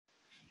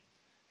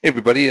Hey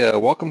everybody,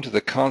 welcome to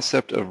the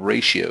concept of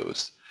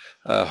ratios.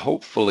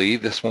 Hopefully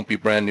this won't be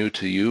brand new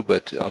to you,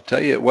 but I'll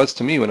tell you it was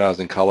to me when I was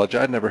in college.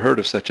 I'd never heard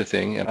of such a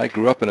thing, and I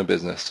grew up in a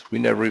business. We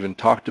never even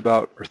talked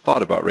about or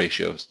thought about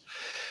ratios.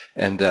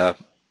 And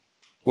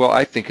well,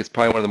 I think it's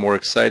probably one of the more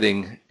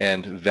exciting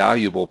and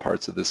valuable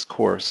parts of this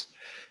course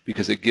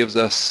because it gives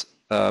us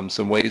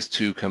some ways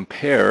to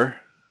compare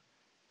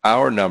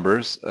our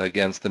numbers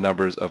against the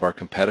numbers of our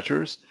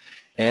competitors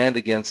and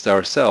against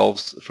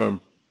ourselves from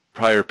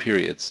prior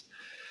periods.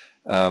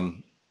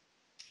 Um,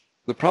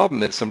 The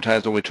problem is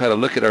sometimes when we try to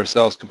look at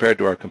ourselves compared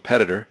to our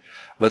competitor,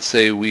 let's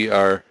say we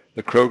are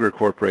the Kroger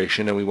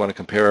Corporation and we want to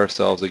compare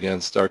ourselves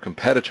against our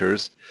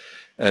competitors,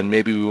 and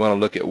maybe we want to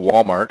look at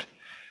Walmart,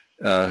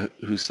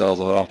 who sells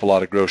an awful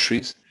lot of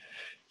groceries.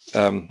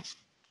 Um,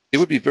 it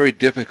would be very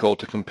difficult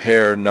to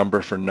compare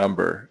number for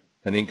number,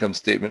 an income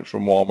statement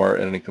from Walmart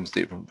and an income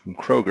statement from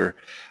Kroger,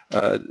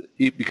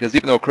 because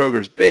even though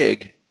Kroger's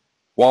big,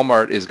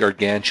 Walmart is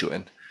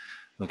gargantuan.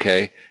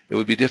 Okay, it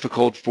would be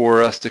difficult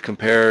for us to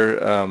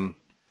compare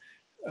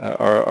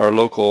our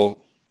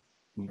local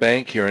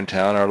bank here in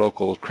town, our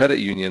local credit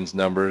union's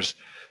numbers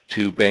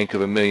to Bank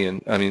of a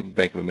Million. I mean,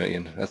 Bank of a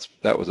Million.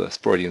 That was a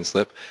Freudian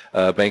slip.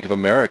 Bank of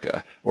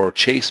America or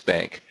Chase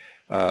Bank.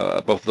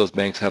 Both of those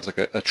banks have like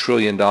 $1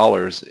 trillion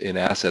in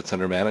assets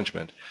under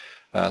management.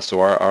 So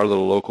our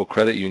little local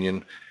credit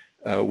union,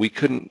 we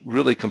couldn't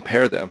really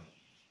compare them.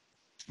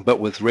 But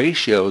with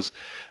ratios,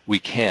 we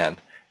can.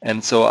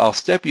 And so I'll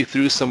step you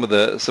through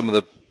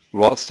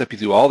well, I'll step you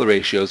through all the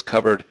ratios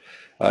covered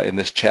in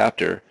this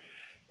chapter,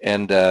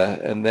 and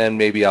then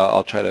maybe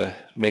I'll try to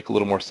make a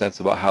little more sense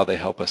about how they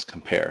help us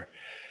compare.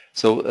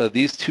 So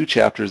these two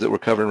chapters that we're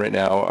covering right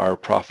now are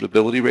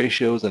profitability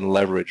ratios and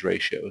leverage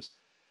ratios.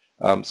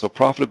 So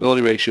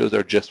profitability ratios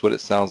are just what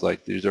it sounds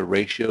like. These are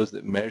ratios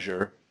that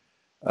measure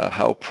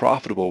how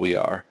profitable we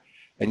are.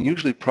 And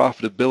usually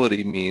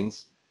profitability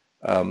means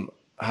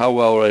how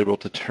well we're able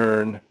to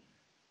turn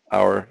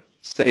our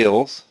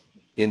sales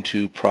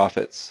into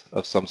profits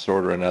of some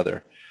sort or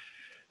another.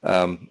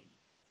 And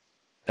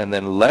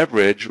then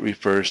leverage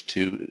refers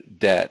to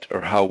debt, or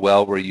how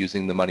well we're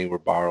using the money we're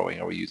borrowing.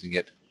 Are we using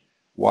it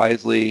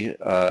wisely?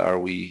 Are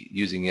we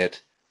using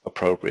it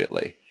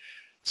appropriately?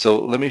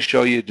 So let me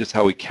show you just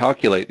how we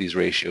calculate these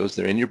ratios.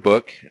 They're in your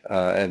book,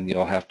 and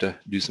you'll have to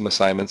do some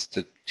assignments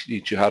to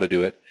teach you how to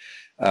do it.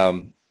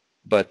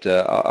 But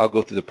I'll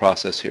go through the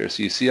process here.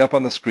 So you see up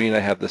on the screen I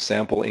have the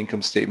sample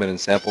income statement and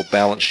sample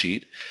balance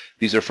sheet.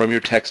 These are from your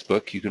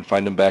textbook. You can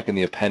find them back in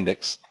the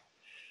appendix.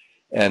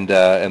 And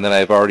then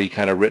I've already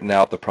kind of written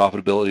out the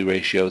profitability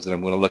ratios that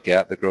I'm going to look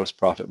at, the gross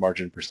profit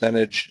margin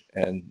percentage,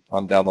 and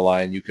on down the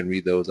line you can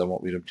read those. I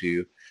won't read them to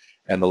you.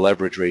 And the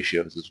leverage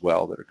ratios as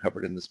well that are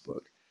covered in this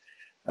book.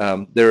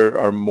 There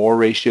are more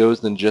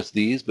ratios than just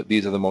these, but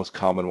these are the most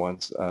common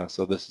ones.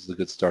 So this is a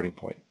good starting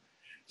point.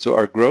 So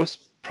our gross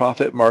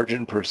profit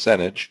margin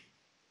percentage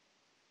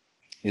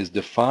is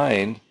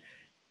defined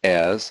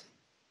as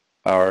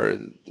our,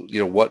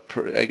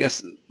 I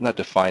guess not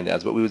defined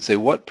as, but we would say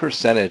what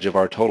percentage of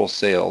our total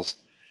sales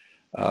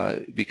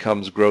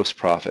becomes gross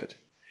profit.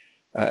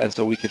 And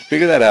so we can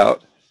figure that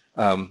out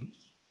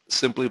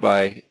simply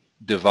by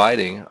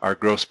dividing our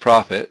gross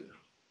profit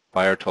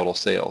by our total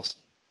sales.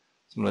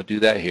 So I'm going to do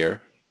that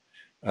here.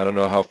 I don't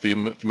know how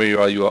familiar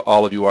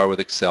all of you are with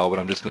Excel, but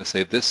I'm just going to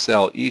say this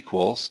cell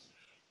equals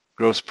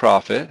gross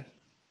profit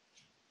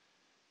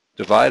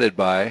divided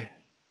by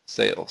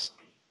sales.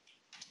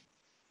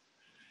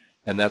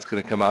 And that's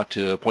going to come out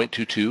to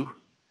 0.22.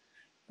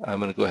 I'm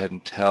going to go ahead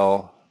and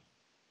tell,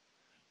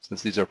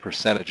 since these are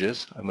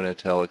percentages, I'm going to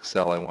tell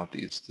Excel I want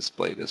these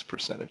displayed as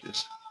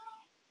percentages.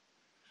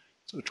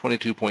 So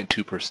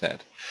 22.2%.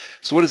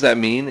 So what does that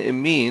mean? It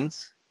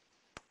means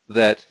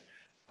that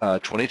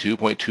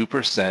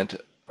 22.2%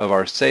 of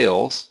our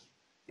sales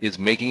is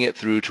making it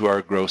through to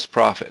our gross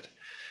profit.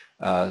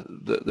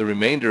 The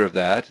remainder of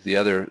that, the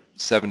other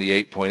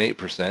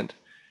 78.8%,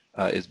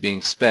 is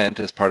being spent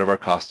as part of our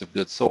cost of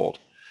goods sold.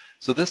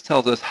 So this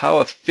tells us how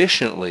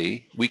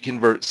efficiently we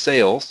convert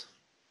sales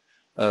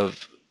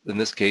of, in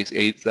this case,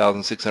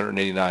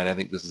 8,689, I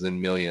think this is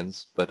in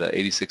millions, but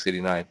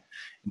 8689,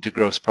 into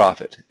gross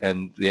profit.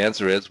 And the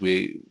answer is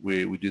we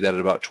do that at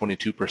about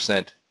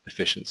 22%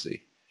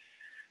 efficiency.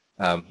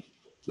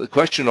 The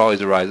question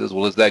always arises,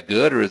 well, is that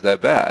good or is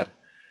that bad?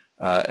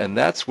 And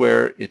that's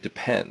where it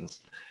depends,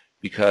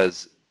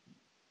 because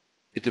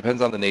it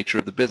depends on the nature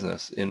of the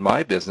business. In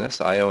my business,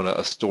 I own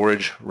a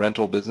storage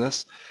rental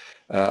business.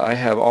 I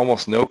have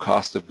almost no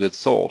cost of goods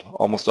sold.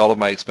 Almost all of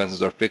my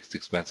expenses are fixed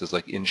expenses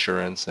like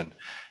insurance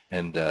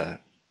and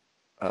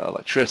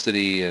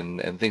electricity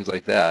and things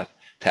like that,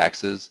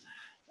 taxes.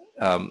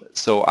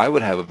 So I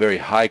would have a very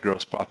high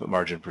gross profit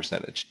margin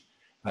percentage,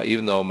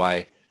 even though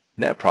my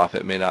net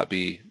profit may not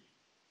be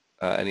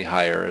any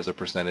higher as a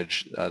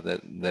percentage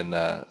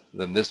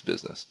than this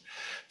business.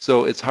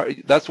 So it's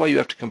hard. That's why you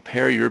have to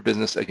compare your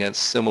business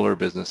against similar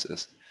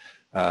businesses.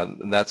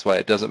 And that's why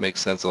it doesn't make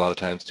sense a lot of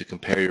times to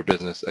compare your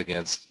business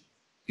against,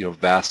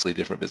 vastly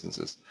different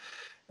businesses.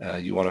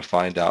 You want to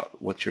find out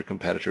what your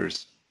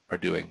competitors are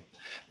doing.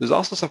 There's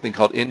also something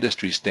called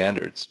industry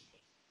standards,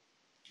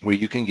 where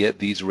you can get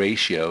these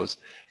ratios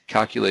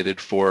calculated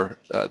for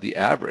the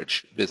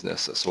average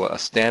business, so a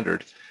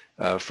standard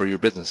for your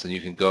business. And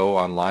you can go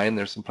online.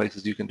 There's some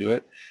places you can do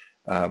it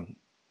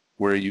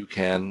where you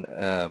can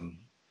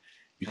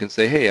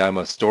say, hey, I'm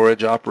a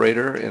storage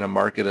operator in a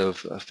market of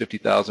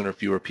 50,000 or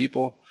fewer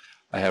people.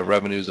 I have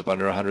revenues of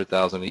under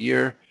 100,000 a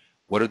year.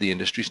 What are the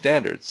industry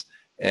standards?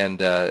 And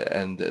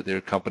there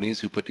are companies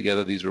who put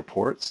together these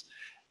reports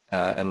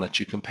and let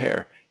you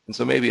compare. And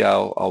so maybe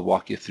I'll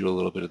walk you through a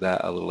little bit of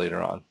that a little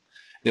later on.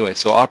 Anyway,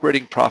 so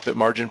operating profit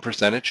margin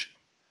percentage.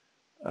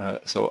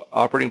 So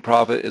operating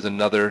profit is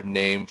another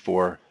name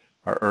for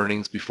our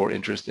earnings before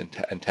interest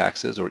and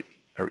taxes, or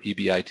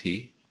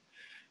EBIT.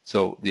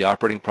 So the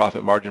operating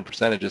profit margin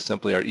percentage is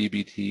simply our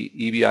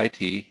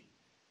EBIT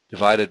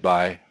divided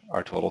by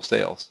our total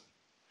sales.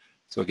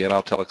 So again,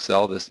 I'll tell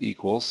Excel this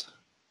equals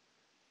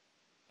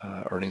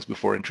earnings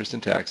before interest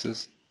and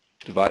taxes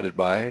divided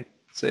by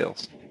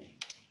sales.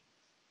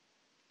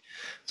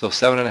 So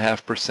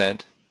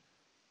 7.5%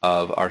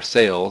 of our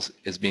sales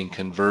is being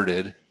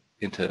converted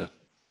into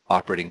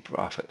operating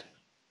profit.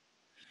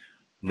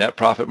 Net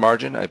profit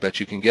margin, I bet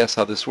you can guess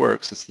how this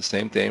works. It's the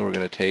same thing. We're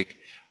going to take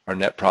our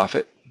net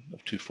profit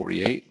of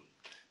 248,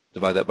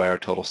 divide that by our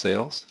total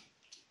sales,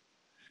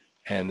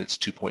 and it's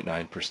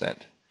 2.9%.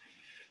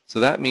 So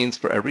that means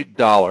for every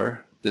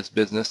dollar this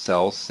business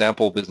sells,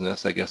 sample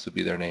business I guess would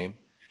be their name,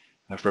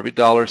 for every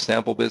dollar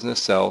sample business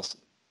sells,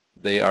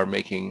 they are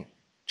making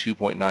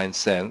 2.9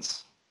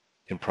 cents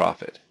in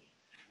profit.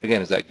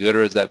 Again, is that good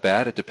or is that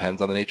bad? It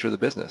depends on the nature of the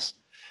business.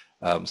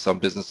 Some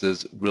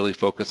businesses really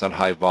focus on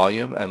high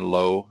volume and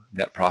low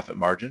net profit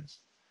margins.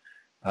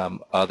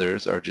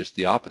 Others are just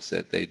the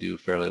opposite. They do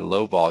fairly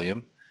low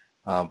volume,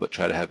 but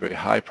try to have very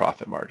high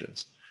profit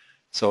margins.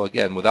 So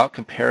again, without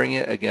comparing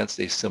it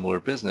against a similar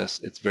business,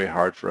 it's very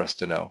hard for us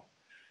to know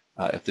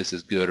if this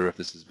is good or if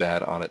this is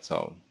bad on its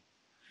own.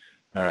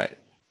 All right.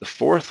 The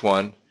fourth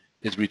one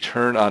is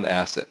return on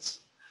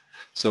assets.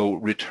 So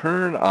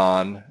return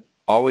on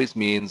always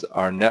means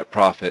our net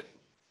profit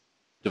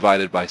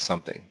divided by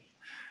something.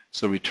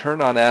 So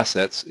return on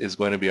assets is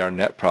going to be our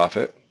net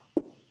profit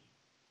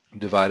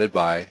divided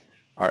by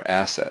our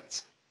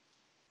assets.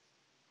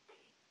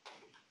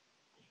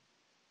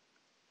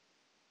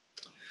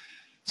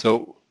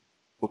 So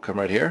we'll come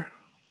right here.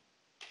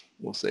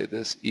 We'll say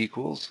this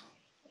equals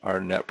our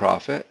net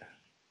profit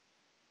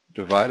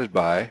divided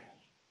by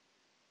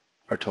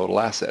our total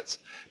assets.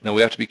 Now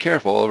we have to be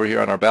careful. Over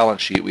here on our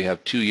balance sheet, we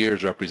have 2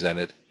 years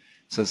represented.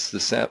 Since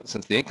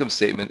the income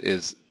statement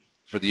is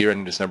for the year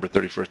ending December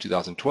 31st,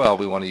 2012,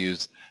 we want to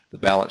use the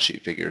balance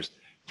sheet figures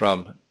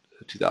from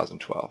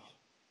 2012.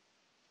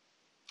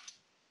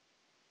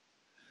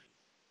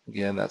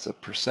 Again, that's a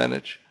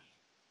percentage.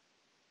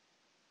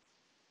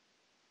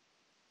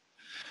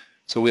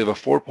 So we have a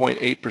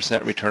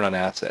 4.8% return on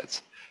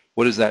assets.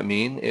 What does that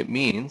mean? It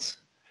means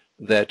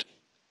that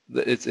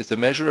it's a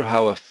measure of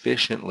how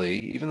efficiently,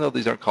 even though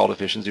these aren't called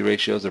efficiency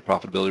ratios, they're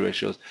profitability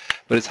ratios,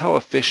 but it's how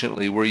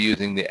efficiently we're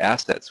using the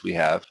assets we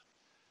have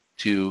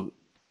to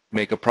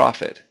make a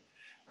profit.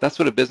 That's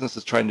what a business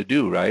is trying to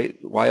do, right?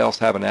 Why else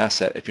have an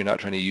asset if you're not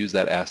trying to use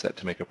that asset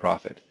to make a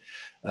profit?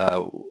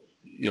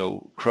 You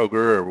know,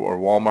 Kroger or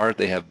Walmart,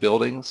 they have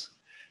buildings,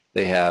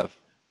 they have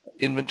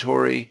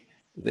inventory,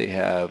 they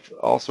have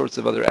all sorts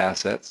of other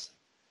assets,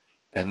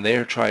 and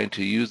they're trying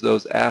to use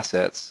those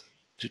assets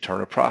to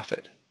turn a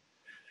profit.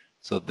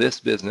 So this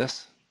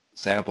business,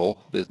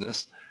 sample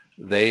business,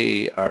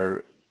 they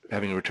are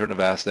having a return on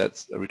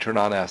assets of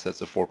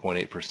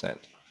 4.8%.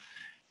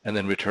 And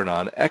then return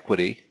on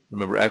equity,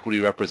 remember equity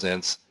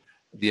represents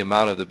the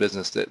amount of the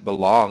business that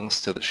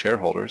belongs to the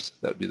shareholders.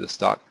 That would be the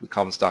stock, the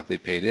common stock they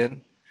paid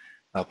in,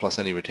 plus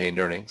any retained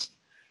earnings.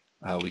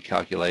 We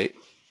calculate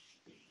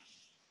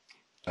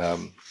as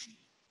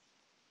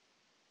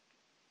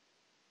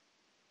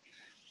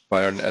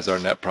our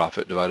net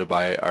profit divided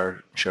by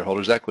our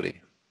shareholders'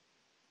 equity.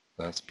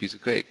 That's a piece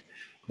of cake.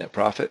 Net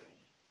profit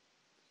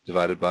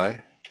divided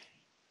by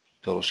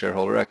total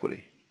shareholder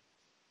equity.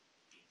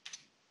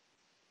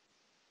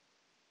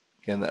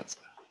 Again, that's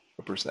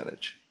a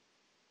percentage.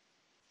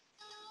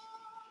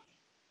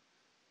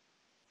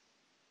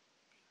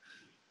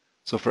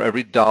 So for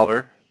every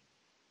dollar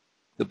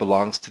that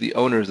belongs to the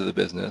owners of the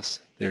business,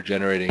 they're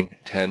generating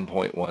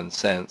 10.1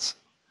 cents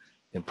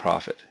in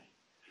profit.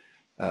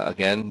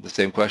 Again, the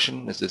same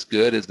question, is this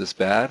good, is this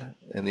bad?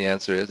 And the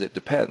answer is it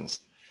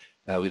depends.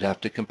 We'd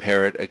have to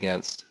compare it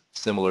against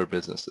similar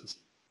businesses.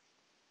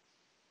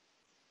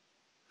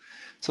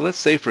 So let's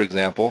say, for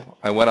example,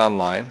 I went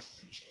online.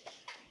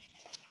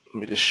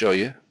 Let me just show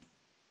you.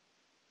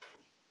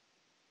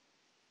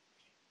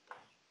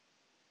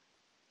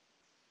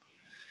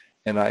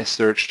 And I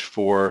searched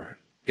for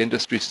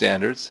industry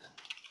standards.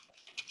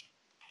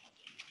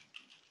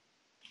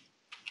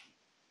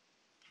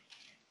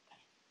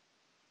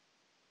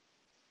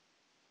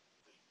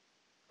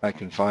 I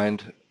can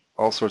find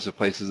all sorts of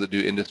places that do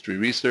industry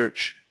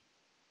research.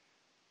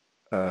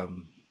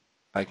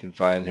 I can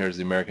find, here's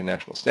the American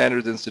National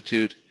Standards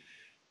Institute.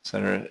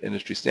 Center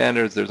industry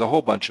standards. There's a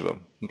whole bunch of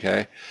them.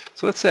 Okay,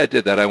 so let's say I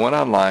did that. I went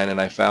online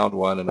and I found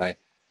one,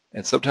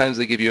 and sometimes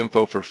they give you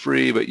info for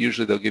free, but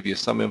usually they'll give you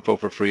some info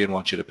for free and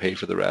want you to pay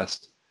for the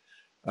rest.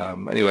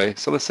 Anyway,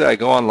 so let's say I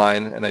go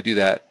online and I do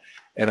that,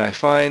 and I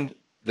find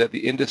that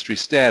the industry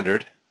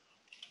standard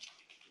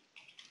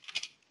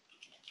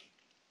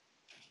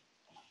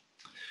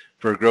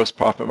for gross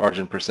profit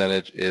margin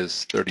percentage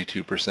is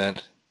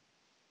 32%.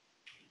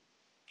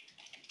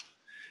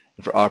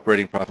 And for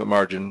operating profit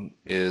margin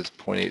is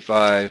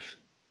 0.85.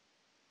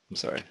 I'm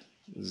sorry,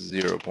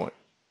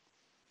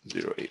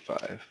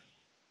 0.085.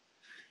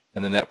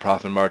 And the net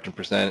profit margin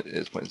percent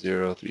is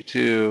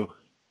 0.032.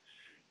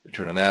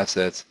 Return on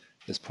assets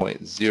is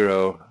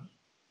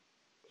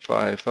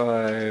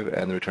 0.055,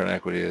 and the return on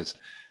equity is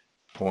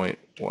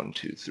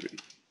 0.123.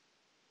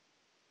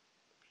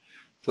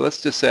 So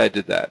let's just say I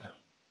did that.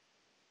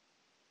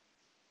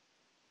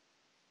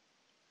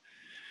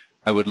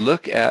 I would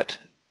look at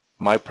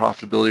my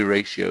profitability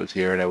ratios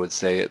here and I would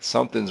say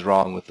something's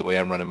wrong with the way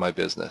I'm running my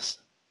business.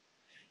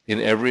 In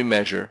every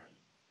measure,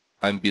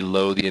 I'm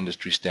below the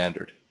industry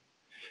standard.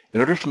 In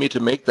order for me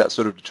to make that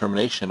sort of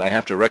determination, I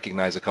have to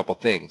recognize a couple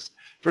things.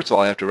 First of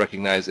all, I have to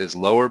recognize is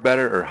lower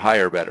better or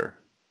higher better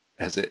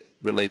as it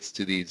relates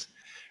to these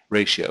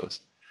ratios.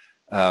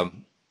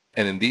 And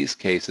in these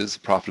cases,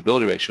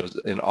 profitability ratios,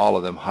 in all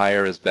of them,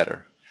 higher is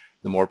better.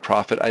 The more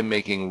profit I'm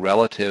making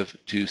relative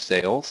to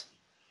sales,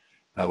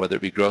 whether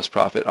it be gross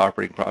profit,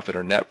 operating profit,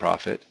 or net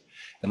profit,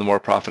 and the more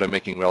profit I'm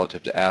making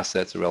relative to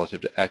assets or relative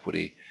to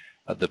equity,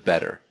 the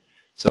better.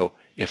 So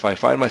if I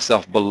find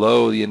myself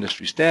below the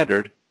industry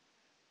standard,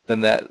 then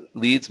that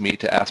leads me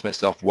to ask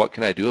myself, what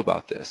can I do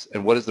about this?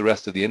 And what does the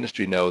rest of the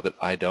industry know that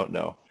I don't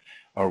know?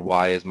 Or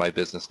why is my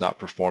business not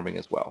performing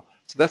as well?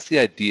 So that's the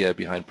idea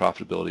behind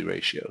profitability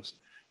ratios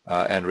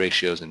and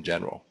ratios in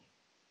general.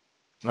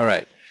 All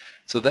right.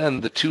 So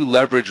then the two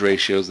leverage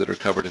ratios that are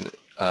covered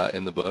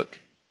in the book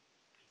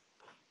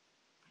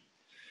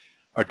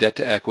are debt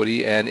to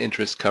equity and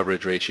interest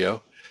coverage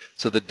ratio.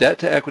 So the debt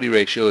to equity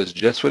ratio is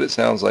just what it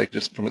sounds like.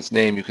 Just from its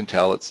name, you can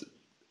tell it's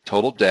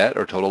total debt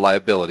or total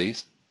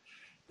liabilities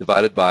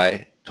divided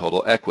by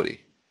total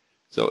equity.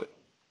 So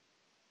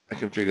I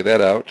can figure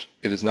that out.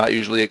 It is not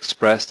usually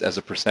expressed as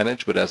a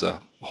percentage, but as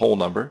a whole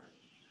number.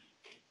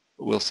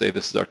 We'll say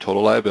this is our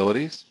total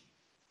liabilities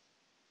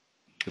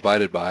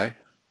divided by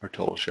our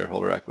total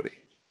shareholder equity.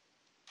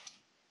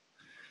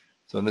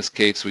 So in this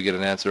case, we get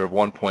an answer of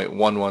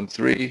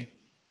 1.113.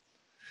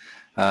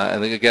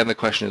 And then again, the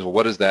question is, well,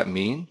 what does that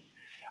mean?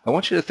 I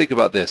want you to think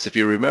about this. If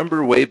you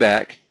remember way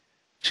back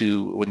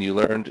to when you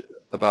learned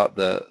about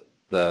the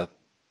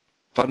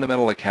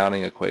fundamental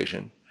accounting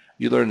equation,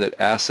 you learned that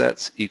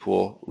assets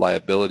equal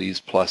liabilities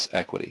plus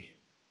equity.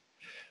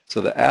 So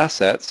the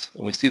assets,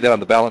 and we see that on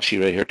the balance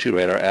sheet right here too,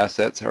 right? Our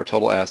assets, our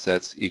total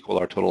assets equal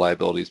our total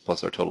liabilities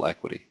plus our total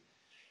equity.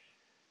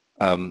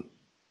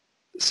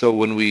 So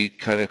when we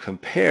kind of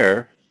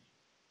compare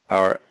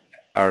our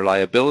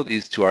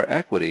liabilities to our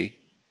equity,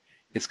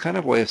 it's kind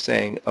of a way of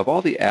saying, of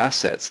all the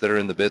assets that are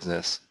in the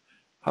business,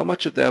 how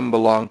much of them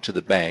belong to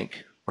the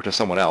bank or to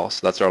someone else?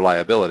 That's our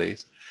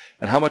liabilities.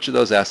 And how much of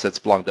those assets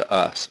belong to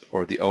us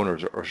or the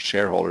owners or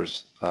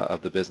shareholders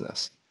of the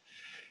business?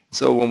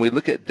 So when we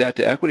look at debt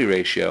to equity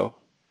ratio,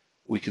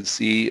 we can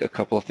see a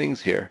couple of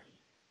things here.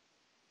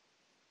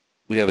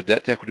 We have a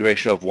debt to equity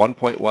ratio of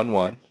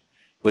 1.11,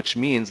 which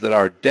means that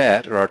our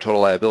debt or our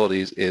total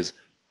liabilities is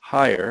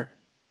higher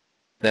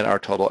than our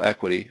total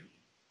equity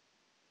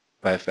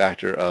by a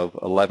factor of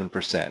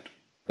 11%.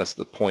 That's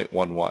the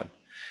 0.11.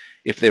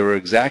 If they were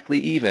exactly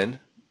even,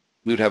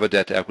 we would have a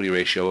debt to equity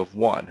ratio of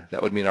 1.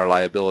 That would mean our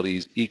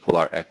liabilities equal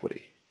our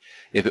equity.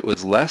 If it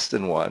was less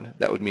than 1,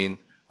 that would mean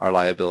our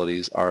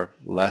liabilities are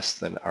less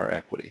than our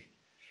equity.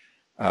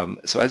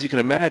 So as you can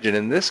imagine,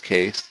 in this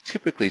case,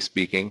 typically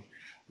speaking,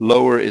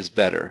 lower is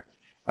better.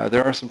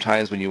 There are some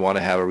times when you want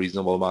to have a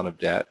reasonable amount of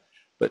debt,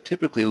 but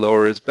typically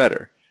lower is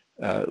better.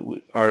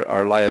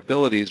 Our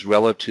liabilities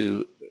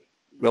relative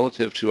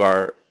to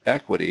our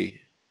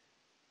equity,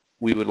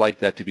 we would like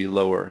that to be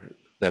lower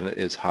than it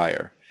is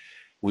higher.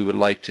 We would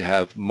like to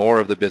have more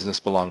of the business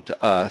belong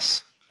to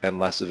us and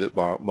less of it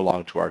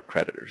belong to our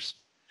creditors.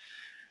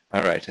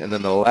 All right, and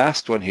then the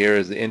last one here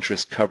is the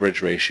interest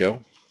coverage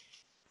ratio.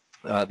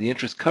 The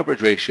interest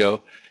coverage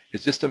ratio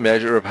is just a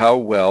measure of how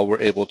well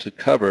we're able to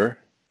cover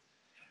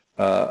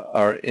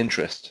our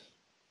interest.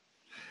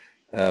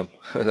 That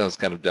was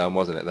kind of dumb,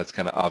 wasn't it? That's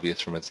kind of obvious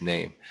from its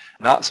name.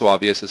 Not so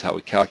obvious is how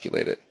we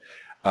calculate it.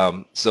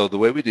 So the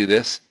way we do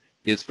this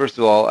is, first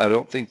of all, I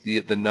don't think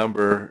the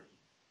number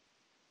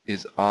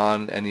is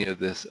on any of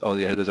this. Oh,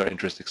 yeah, there's our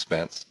interest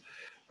expense.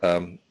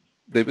 In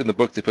the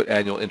book, they put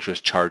annual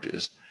interest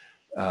charges.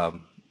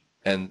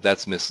 And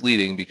that's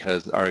misleading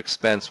because our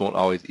expense won't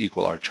always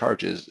equal our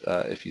charges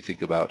if you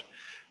think about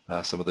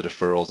some of the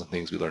deferrals and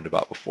things we learned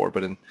about before.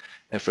 But and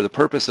for the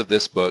purpose of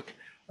this book,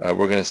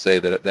 we're going to say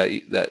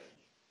that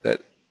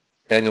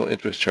annual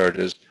interest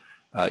charges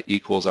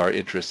equals our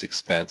interest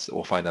expense that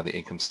we'll find on the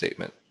income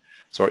statement.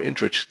 So our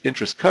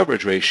interest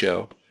coverage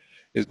ratio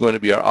is going to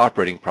be our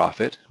operating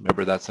profit.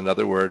 Remember, that's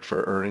another word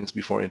for earnings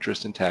before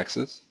interest and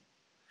taxes,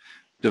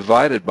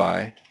 divided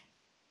by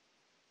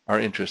our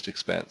interest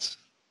expense,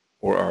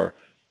 or our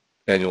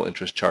annual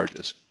interest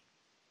charges.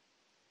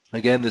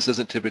 Again, this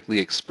isn't typically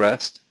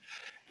expressed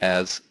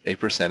as a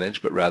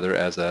percentage, but rather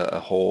as a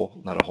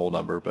whole, not a whole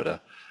number,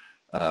 but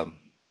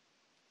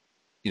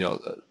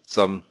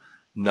some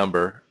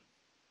number.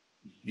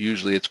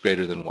 Usually it's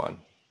greater than 1.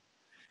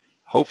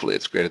 Hopefully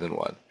it's greater than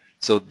 1.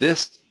 So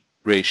this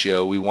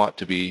ratio we want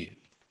to be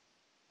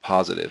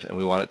positive, and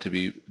we want it to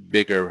be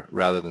bigger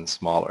rather than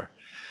smaller.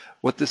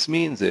 What this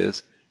means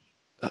is,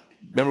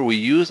 remember, we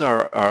use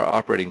our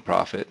operating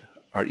profit,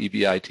 our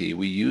EBIT,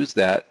 we use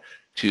that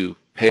to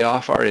pay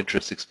off our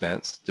interest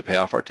expense, to pay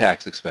off our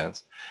tax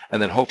expense,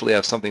 and then hopefully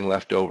have something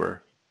left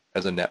over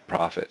as a net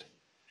profit.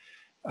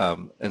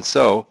 And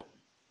so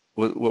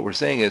what we're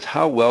saying is,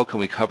 how well can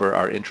we cover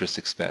our interest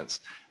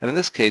expense? And in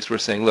this case, we're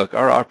saying, look,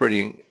 our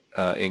operating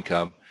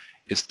income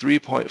is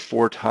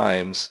 3.4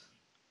 times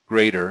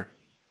greater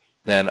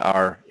than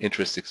our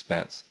interest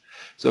expense.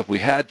 So if we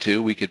had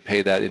to, we could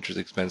pay that interest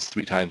expense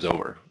 3 times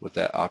over with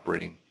that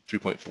operating,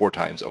 3.4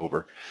 times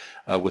over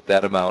with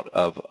that amount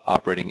of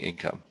operating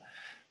income.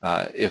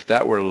 If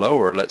that were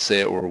lower, let's say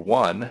it were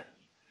 1,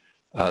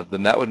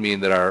 then that would mean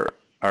that our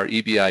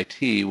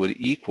EBIT would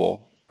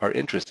equal our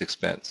interest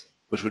expense,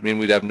 which would mean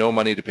we'd have no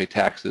money to pay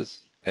taxes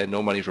and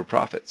no money for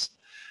profits.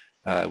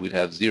 We'd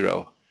have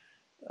 0.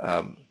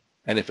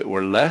 And if it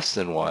were less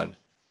than 1,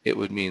 it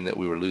would mean that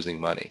we were losing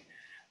money.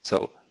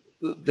 So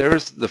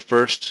there's the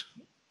first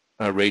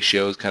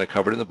ratios kind of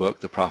covered in the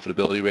book, the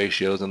profitability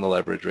ratios and the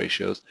leverage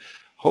ratios.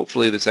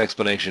 Hopefully this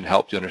explanation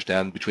helped you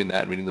understand between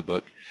that and reading the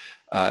book.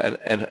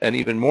 And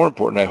even more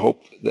important, I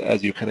hope that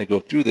as you kind of go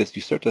through this,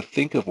 you start to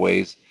think of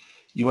ways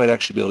you might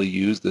actually be able to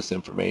use this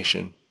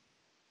information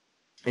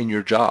in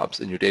your jobs,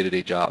 in your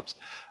day-to-day jobs,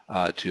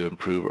 to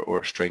improve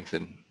or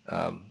strengthen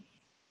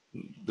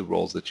the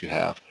roles that you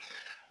have.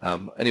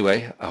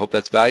 Anyway, I hope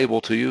that's valuable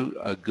to you.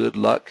 Good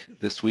luck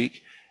this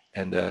week,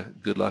 and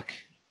good luck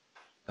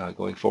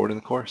going forward in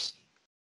the course.